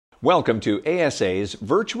Welcome to ASA's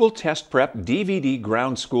Virtual Test Prep DVD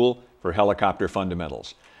Ground School for Helicopter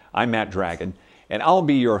Fundamentals. I'm Matt Dragon, and I'll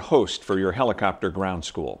be your host for your helicopter ground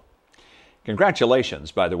school.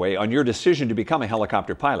 Congratulations, by the way, on your decision to become a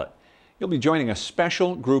helicopter pilot. You'll be joining a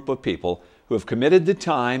special group of people who have committed the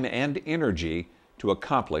time and energy to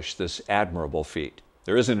accomplish this admirable feat.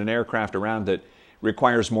 There isn't an aircraft around that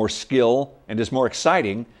requires more skill and is more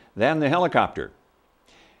exciting than the helicopter.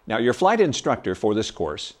 Now, your flight instructor for this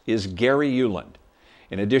course is Gary Euland.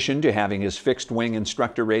 In addition to having his fixed wing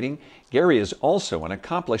instructor rating, Gary is also an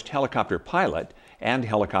accomplished helicopter pilot and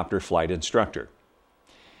helicopter flight instructor.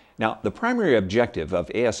 Now, the primary objective of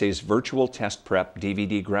ASA's Virtual Test Prep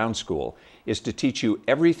DVD Ground School is to teach you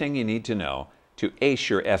everything you need to know to ace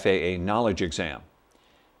your FAA knowledge exam.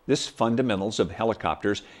 This Fundamentals of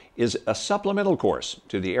Helicopters is a supplemental course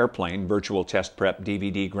to the Airplane Virtual Test Prep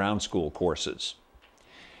DVD Ground School courses.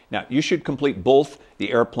 Now, you should complete both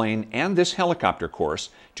the airplane and this helicopter course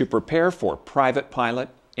to prepare for private pilot,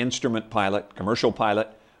 instrument pilot, commercial pilot,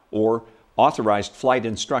 or authorized flight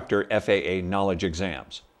instructor FAA knowledge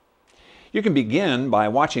exams. You can begin by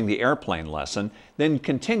watching the airplane lesson, then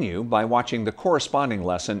continue by watching the corresponding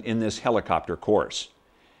lesson in this helicopter course.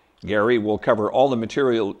 Gary will cover all the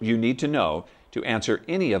material you need to know to answer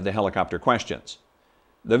any of the helicopter questions.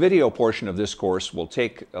 The video portion of this course will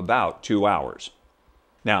take about 2 hours.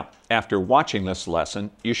 Now, after watching this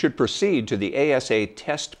lesson, you should proceed to the ASA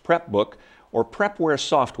Test Prep Book or Prepware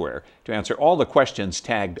software to answer all the questions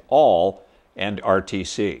tagged ALL and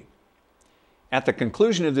RTC. At the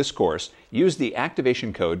conclusion of this course, use the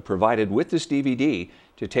activation code provided with this DVD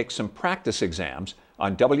to take some practice exams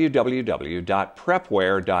on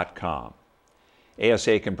www.prepware.com.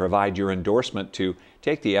 ASA can provide your endorsement to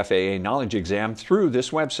take the FAA knowledge exam through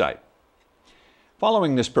this website.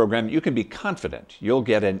 Following this program, you can be confident you'll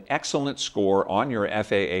get an excellent score on your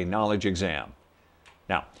FAA knowledge exam.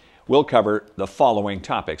 Now, we'll cover the following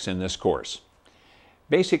topics in this course: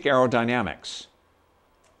 basic aerodynamics,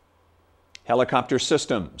 helicopter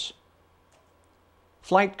systems,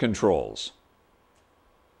 flight controls,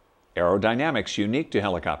 aerodynamics unique to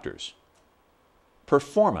helicopters,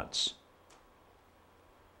 performance,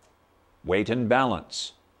 weight and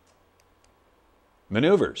balance,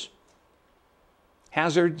 maneuvers,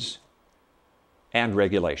 hazards, and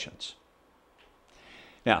regulations.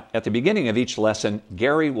 Now, at the beginning of each lesson,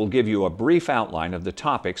 Gary will give you a brief outline of the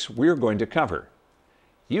topics we're going to cover.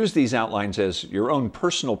 Use these outlines as your own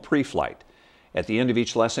personal pre-flight. At the end of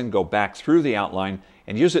each lesson, go back through the outline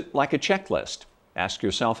and use it like a checklist. Ask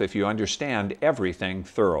yourself if you understand everything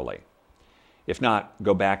thoroughly. If not,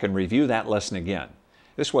 go back and review that lesson again.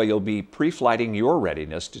 This way you'll be pre-flighting your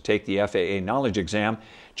readiness to take the FAA knowledge exam,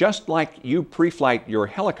 just like you pre-flight your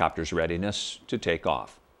helicopter's readiness to take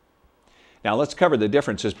off. Now let's cover the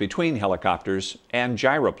differences between helicopters and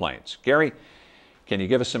gyroplanes. Gary, can you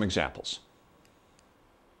give us some examples?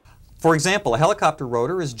 For example, a helicopter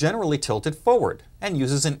rotor is generally tilted forward and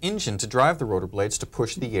uses an engine to drive the rotor blades to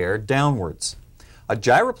push the air downwards. A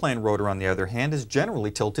gyroplane rotor, on the other hand, is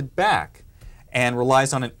generally tilted back and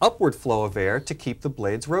relies on an upward flow of air to keep the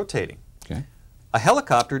blades rotating. Okay. A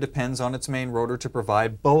helicopter depends on its main rotor to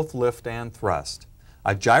provide both lift and thrust.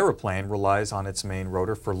 A gyroplane relies on its main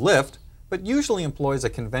rotor for lift, but usually employs a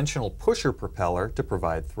conventional pusher propeller to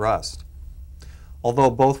provide thrust.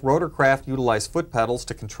 Although both rotorcraft utilize foot pedals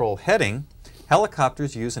to control heading,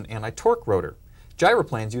 helicopters use an anti-torque rotor.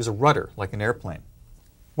 Gyroplanes use a rudder, like an airplane.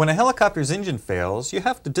 When a helicopter's engine fails, you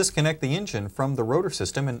have to disconnect the engine from the rotor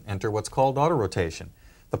system and enter what's called autorotation.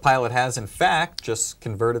 The pilot has, in fact, just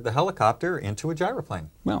converted the helicopter into a gyroplane.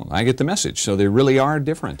 Well, I get the message. So they really are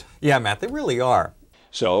different. Yeah, Matt, they really are.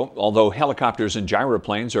 So, although helicopters and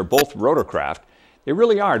gyroplanes are both rotorcraft, they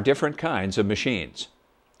really are different kinds of machines.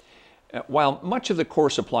 While much of the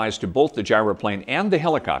course applies to both the gyroplane and the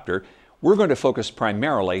helicopter, we're going to focus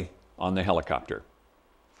primarily on the helicopter.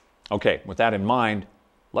 Okay, with that in mind,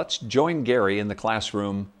 let's join Gary in the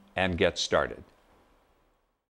classroom and get started.